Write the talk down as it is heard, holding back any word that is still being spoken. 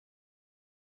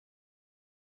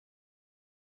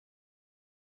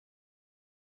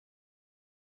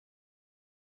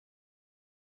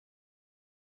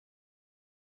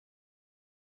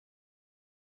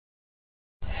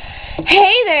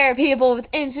Hey there, people with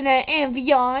internet and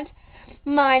beyond.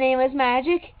 My name is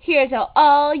Magic, here to tell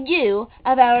all you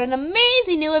about an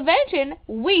amazing new invention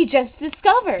we just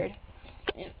discovered.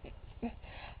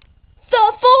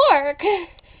 The fork!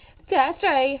 That's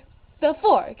right, the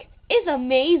fork is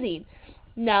amazing.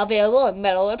 Now available in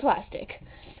metal or plastic.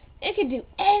 It can do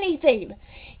anything.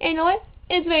 And you know what?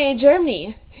 It's made in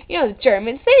Germany. You know, the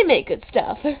Germans, they make good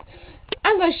stuff.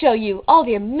 I'm going to show you all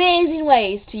the amazing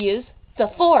ways to use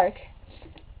the fork.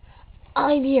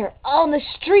 I'm here on the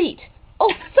street.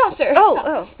 Oh, stop, sir.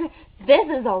 Oh. This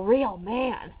is a real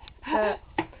man.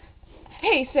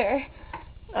 Hey, sir.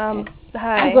 Hi.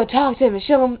 I'm going to talk to him and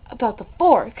show him about the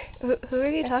fork. Who are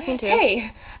you talking to?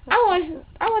 Hey, I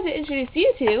want to introduce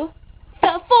you to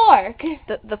the fork.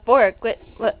 The fork? What?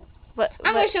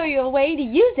 I'm going to show you a way to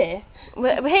use it.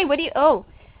 Hey, what do you... Oh,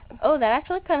 that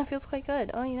actually kind of feels quite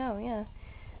good. Oh, you know, yeah.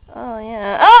 Oh,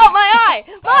 yeah. Oh, my eye!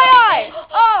 My eye!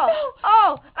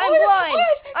 Oh, I'm blind.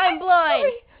 I'm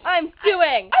blind. I'm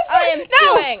suing. I am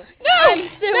suing. I'm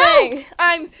suing.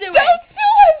 I'm suing. Don't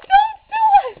sue us! Don't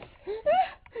sue us!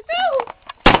 No!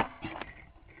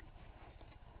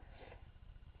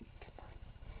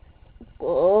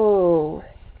 Whoa.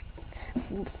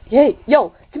 Hey,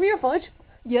 yo, come here, Fudge.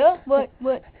 Yeah? What?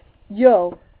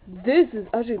 Yo, this is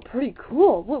actually pretty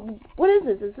cool. What is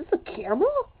this? Is this a camera?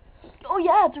 Oh,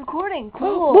 yeah, it's recording.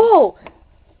 Cool. Whoa.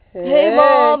 Hey,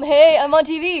 Mom. Hey, I'm on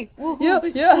TV. Yeah.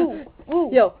 Ooh.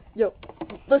 Yo.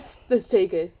 Let's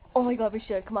take it. Oh my God, we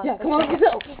should. Come on. Yeah, come on. Let's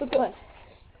go.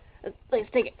 Let's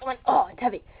take it. Come on. Oh, it's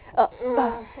heavy. I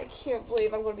can't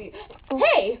believe I'm going to be...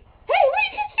 Hey, what are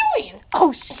you kids doing?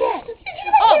 Oh, shit.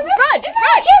 Oh, run!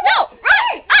 No,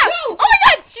 run! Ah! Oh my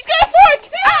God, she's got a fork! You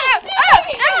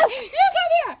come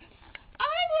here.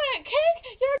 I'm going to kick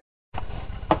your...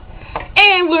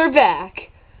 And we're back.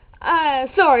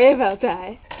 Sorry about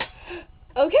that.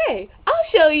 Okay, I'll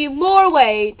show you more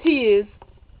way to use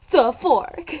the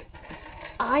fork.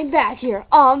 I'm back here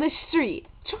on the street.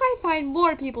 Try and find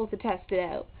more people to test it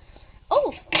out.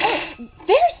 Oh,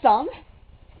 there's some.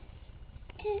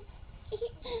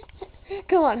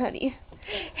 Come on, honey.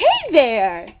 Hey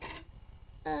there.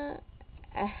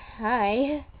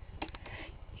 Hi.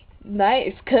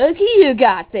 Nice cookie you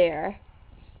got there.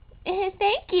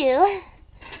 Thank you.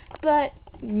 But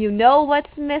you know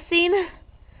what's missing?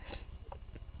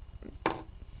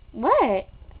 What?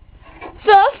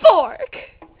 The fork.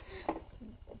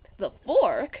 The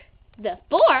fork? The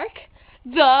fork?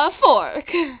 The fork.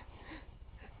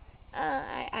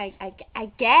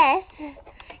 I guess.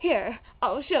 Here,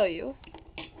 I'll show you.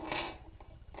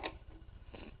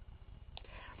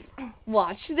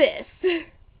 Watch this.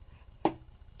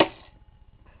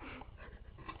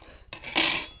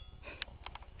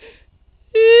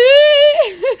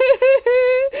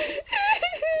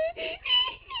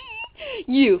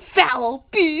 You foul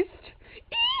beast!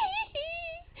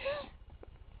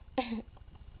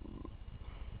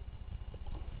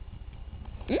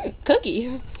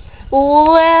 Cookie.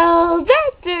 Well,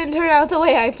 that didn't turn out the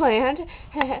way I planned.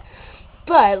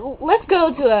 But let's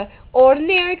go to an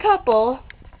ordinary couple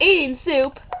eating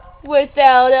soup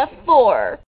without a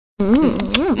fork.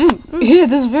 Yeah,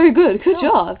 this is very good. Good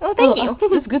job. Oh, thank you.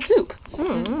 This is good soup.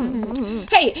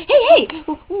 Hey!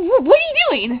 What are you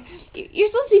doing? You're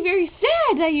supposed to be very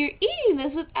sad that you're eating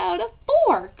this without a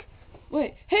fork.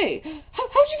 Wait, hey,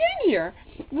 how'd you get in here?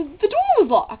 The door was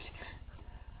locked.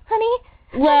 Honey?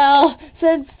 Well,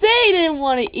 since they didn't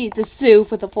want to eat the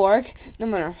soup with a fork, no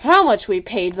matter how much we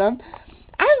paid them,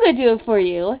 I'm going to do it for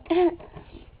you.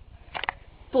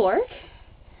 Fork.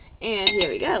 And here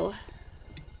we go.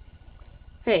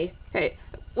 Hey.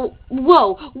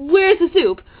 Whoa, where's the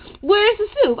soup? Where's the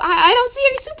soup? I don't see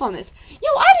any soup on this.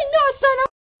 Yo, I did not sign up.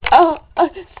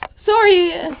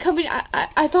 Sorry, company.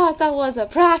 I thought that was a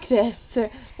practice.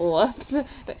 Well,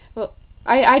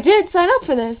 I did sign up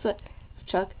for this.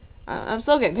 Chuck, I'm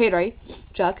still getting paid, right?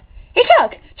 Chuck. Hey,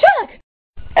 Chuck!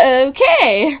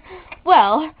 Okay.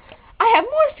 Well, I have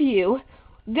more for you.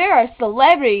 There are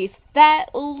celebrities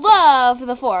that love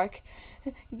the fork.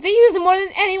 They use it more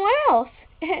than anyone else.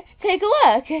 Take a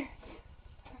look.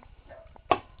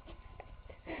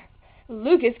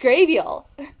 Lucas Grabeel.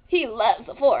 He loves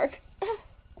the fork.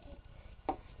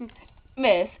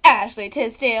 Miss Ashley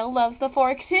Tisdale loves the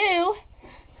fork too.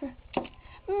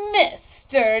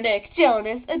 Mr. Nick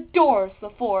Jonas adores the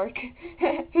fork.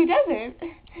 Who doesn't?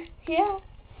 Yeah.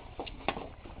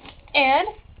 And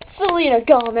Selena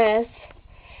Gomez.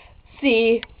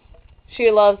 See,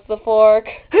 she loves the fork.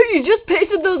 You just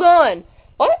pasted those on.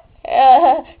 What?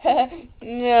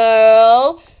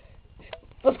 No.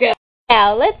 Let's go.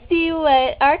 Now, let's see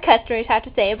what our customers have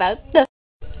to say about the...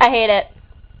 I hate it.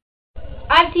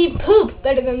 I've seen poop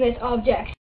better than this object.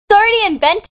 It's already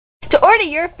invented. To order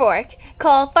your fork,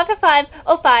 call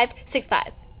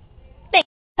 555-0565. Thanks.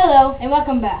 Hello, and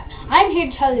welcome back. I'm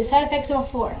here to tell you the side effects of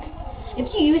a fork.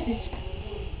 If you use this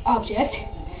object,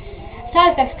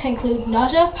 side effects can include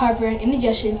nausea, heartburn,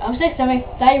 indigestion, upset stomach,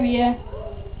 diarrhea.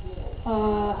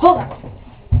 Hold on.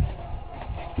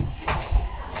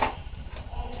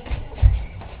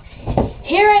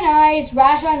 Hair and eyes,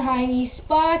 rash on hiney,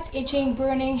 spots, itching,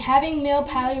 burning, having male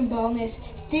pattern baldness,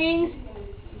 stings,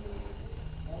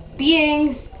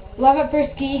 beatings, love at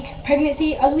first geek,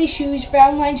 pregnancy, ugly shoes,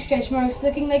 frown lines, stretch marks,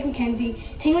 looking like Mackenzie,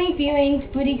 tingling feelings,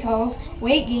 booty calls,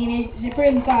 weight gainage, zipper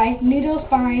in thigh, noodle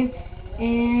spine,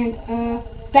 and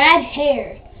bad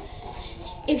hair.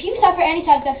 If you suffer any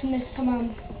side effects from this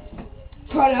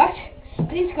product,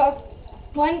 please call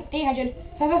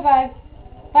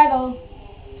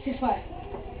 1-800-555-5065.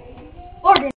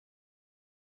 Order